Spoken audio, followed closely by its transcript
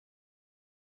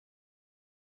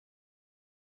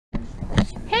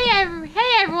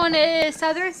everyone, it is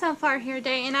Southern Sunflower here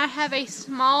today, and I have a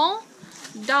small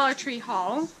Dollar Tree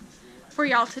haul for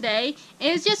y'all today.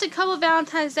 And it's just a couple of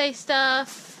Valentine's Day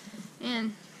stuff,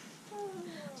 and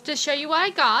to show you what I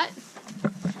got.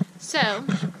 So,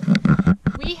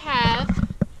 we have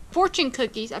fortune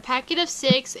cookies, a packet of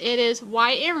 6. It is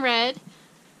white and red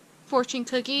fortune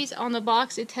cookies. On the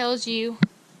box it tells you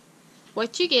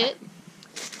what you get.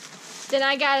 Then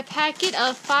I got a packet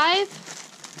of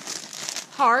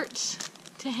 5 hearts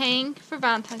to hang for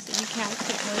Valentine's Day. You can't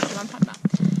really see what I'm talking about.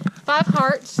 5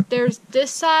 hearts. There's this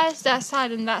size, that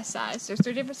size, and that size. There's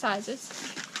 3 different sizes.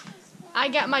 I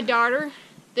got my daughter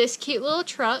this cute little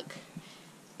truck.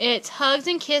 It's Hugs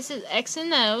and Kisses X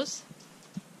and O's.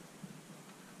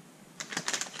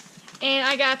 And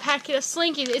I got a packet of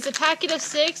Slinkies. It's a packet of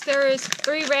 6. There is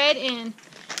 3 red and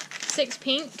 6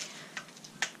 pink.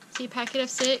 See, packet of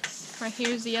 6. Right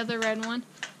here's the other red one.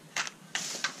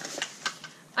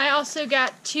 I also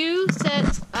got 2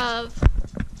 sets of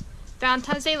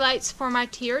Valentine's Day lights for my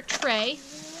tier tray.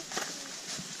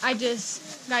 I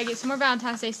just gotta get some more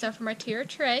Valentine's Day stuff for my tier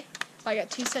tray. I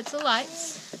got 2 sets of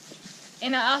lights.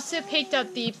 And I also picked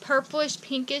up the purplish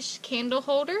pinkish candle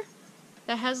holder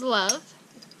that has love.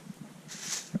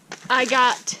 I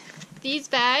got these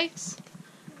bags.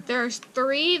 There's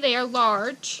 3. They are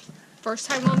large. First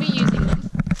time we'll be using them.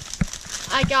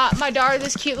 I got my daughter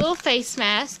this cute little face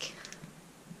mask.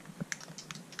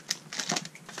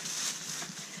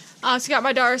 I also got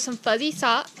my daughter some fuzzy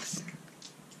socks.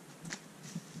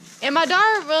 And my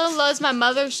daughter really loves my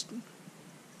mother's...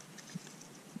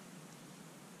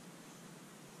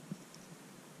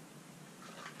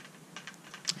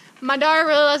 My daughter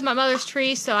really loves my mother's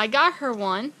tree, so I got her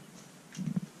one.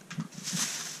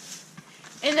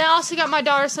 And then I also got my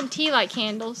daughter some tea light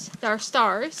candles that are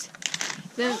stars.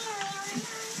 Then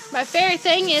my favorite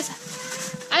thing is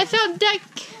I felt deck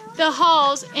the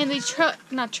halls in the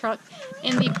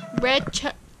in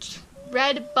the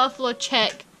red buffalo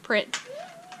check print.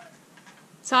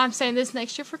 So I'm saying this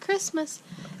next year for Christmas.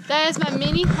 That is my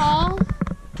mini haul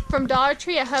from Dollar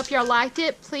Tree. I hope y'all liked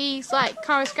it. Please like,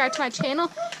 comment, subscribe to my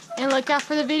channel, and look out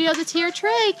for the video of the tier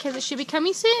tray because it should be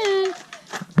coming soon.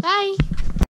 Bye.